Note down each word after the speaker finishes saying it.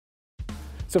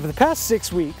So for the past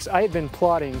 6 weeks, I had been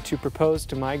plotting to propose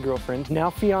to my girlfriend, now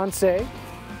fiancée,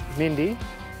 Mindee.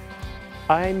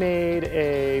 I made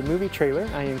a movie trailer.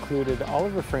 I included all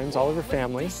of her friends, all of her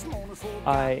family.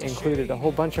 I included a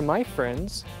whole bunch of my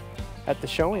friends at the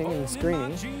showing and the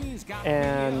screening.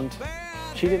 And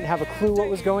she didn't have a clue what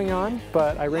was going on,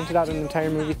 but I rented out an entire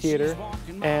movie theater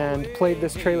and played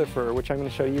this trailer for her, which I'm going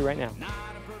to show you right now.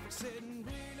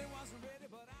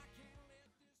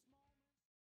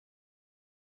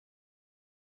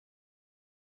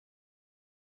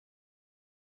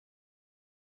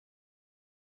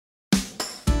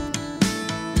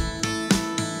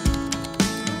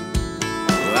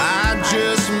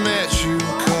 Just met you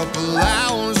a couple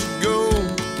hours ago.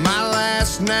 My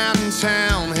last night in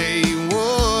town. Hey,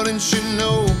 wouldn't you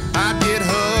know I get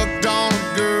hooked on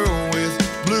a girl with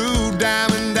blue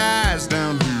diamond eyes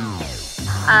down here.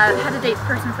 I've had to date this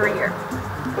person for a year.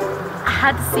 I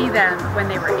had to see them when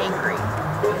they were angry.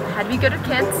 Had to be good with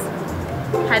kids.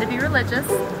 Had to be religious.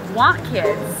 Want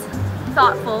kids.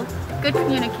 Thoughtful. Good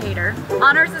communicator.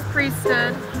 Honors his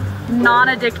priesthood.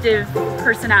 Non-addictive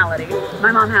personality.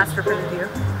 My mom has to approve of you.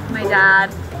 My dad,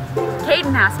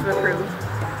 Caden has to approve.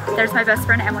 There's my best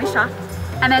friend Emily Shaw.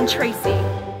 And then Tracy.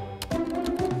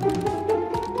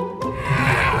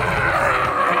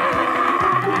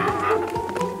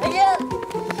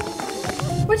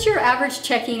 What's your average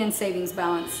checking and savings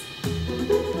balance?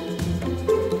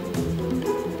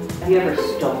 Have you ever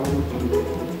stolen anything?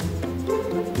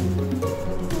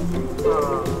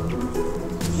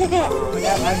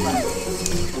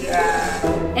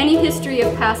 Any history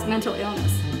of past mental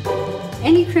illness?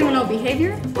 Any criminal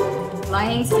behavior?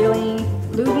 Lying,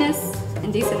 stealing, lewdness,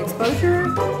 indecent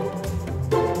exposure?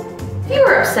 If you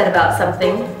were upset about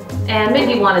something and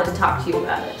maybe wanted to talk to you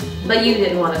about it, but you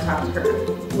didn't want to talk to her,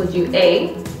 would you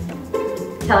A,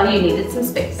 tell her you needed some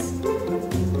space?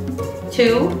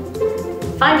 2,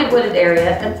 find a wooded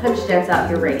area and punch dance out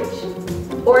your rage?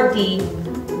 Or D,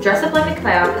 dress up like a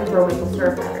clown and throw maple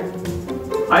syrup at her?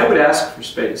 I would ask for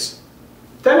space.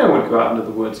 Then I would go out into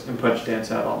the woods and punch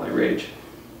dance out all my rage.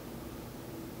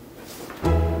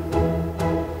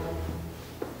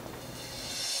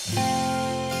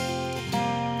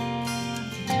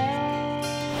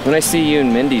 When I see you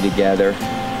and Mindee together,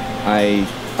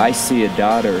 I see a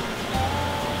daughter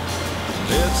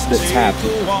that's happy.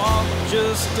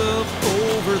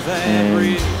 And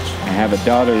I have a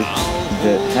daughter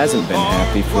that hasn't been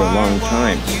happy for a long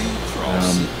time.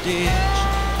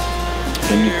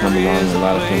 When you come along, a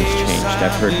lot of things changed.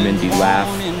 I've heard Mindee laugh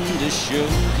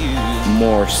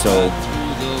more so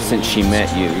since she met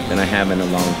you than I have in a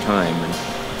long time.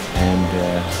 And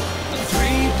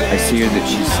I see her that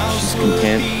she's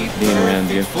content being around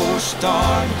you.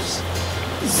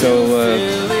 So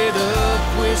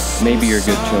maybe you're a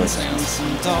good choice.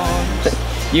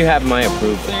 You have my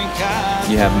approval.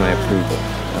 You have my approval.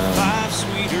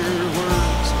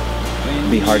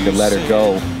 It'd be hard to let her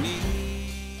go.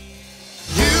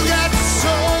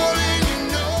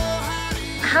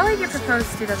 How I get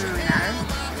proposed to doesn't really matter.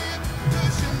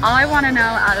 All I want to know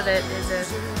out of it is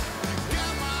if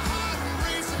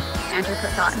Andrew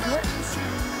put thought into it,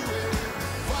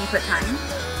 you put time,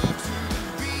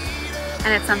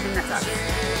 and it's something that's us.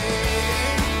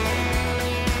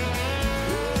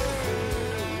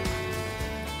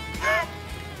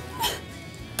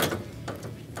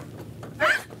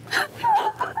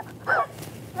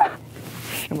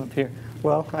 Come up here.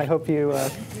 Well, I hope you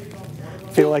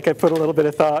feel like I put a little bit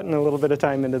of thought and a little bit of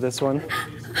time into this one.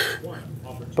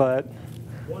 But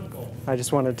I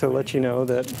just wanted to let you know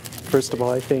that, first of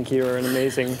all, I think you are an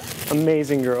amazing,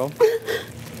 amazing girl.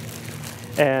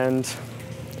 And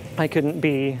I couldn't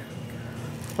be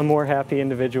a more happy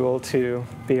individual to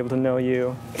be able to know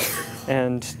you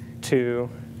and to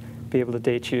be able to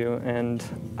date you. And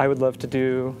I would love to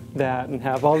do that and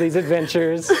have all these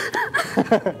adventures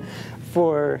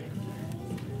for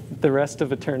the rest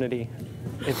of eternity,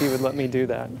 if you would let me do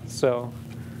that. So,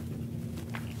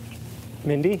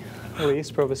 Mindee, Elise,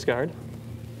 Provostgard,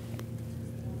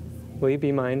 will you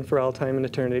be mine for all time and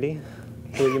eternity?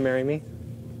 Will you marry me?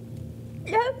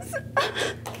 Yes.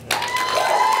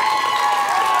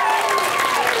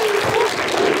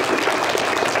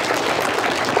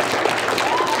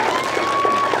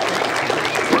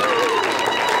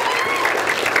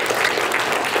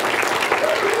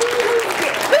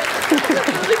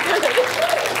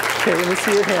 Okay, let me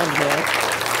see your hand now.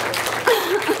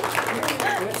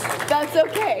 That's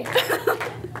okay.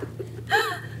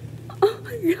 Oh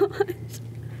my gosh.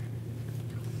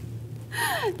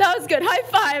 That was good. High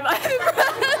five. I'm impressed.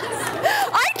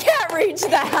 I can't reach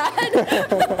that.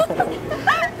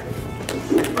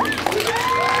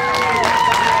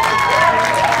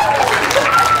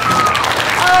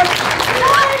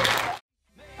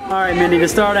 Mindee, to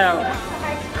start out,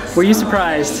 were you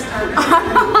surprised?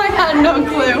 I had no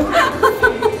clue.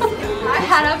 I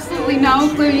had absolutely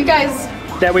no clue. You guys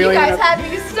had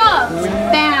me stumped.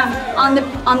 Bam! On the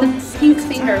pink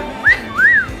finger.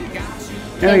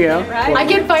 There we go. I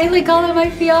can finally call him my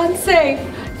fiance.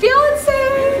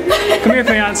 Fiance! Come here,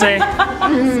 fiance.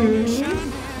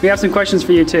 We have some questions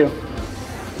for you too.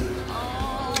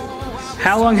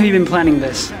 How long have you been planning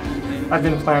this? I've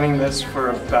been planning this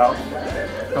for about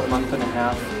a month and a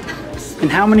half. And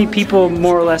how many people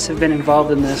more or less have been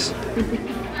involved in this?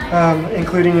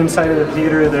 Including inside of the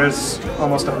theater, there's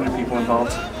almost 100 people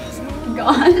involved.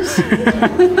 Gosh.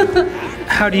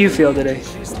 How do you feel today?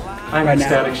 I'm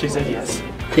ecstatic. She said yes.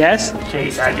 Yes?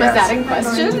 She said Was yes. that in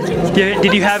question?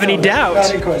 Did you have any doubt?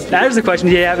 That is the question.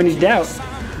 Did you have any doubt?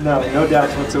 No, no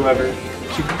doubts whatsoever.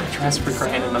 She put the dress for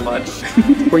crying in the mud.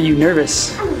 Were you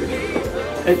nervous?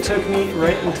 It took me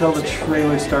right until the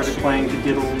trailer started playing to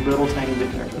get a little tiny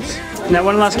bit nervous. Now,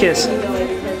 one last kiss.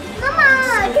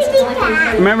 Mama, kitty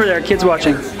cat. Remember, there are kids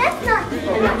watching. That's not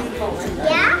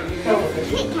yeah?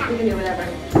 Kitty cat.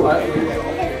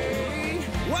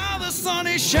 While the sun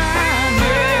is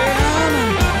shining.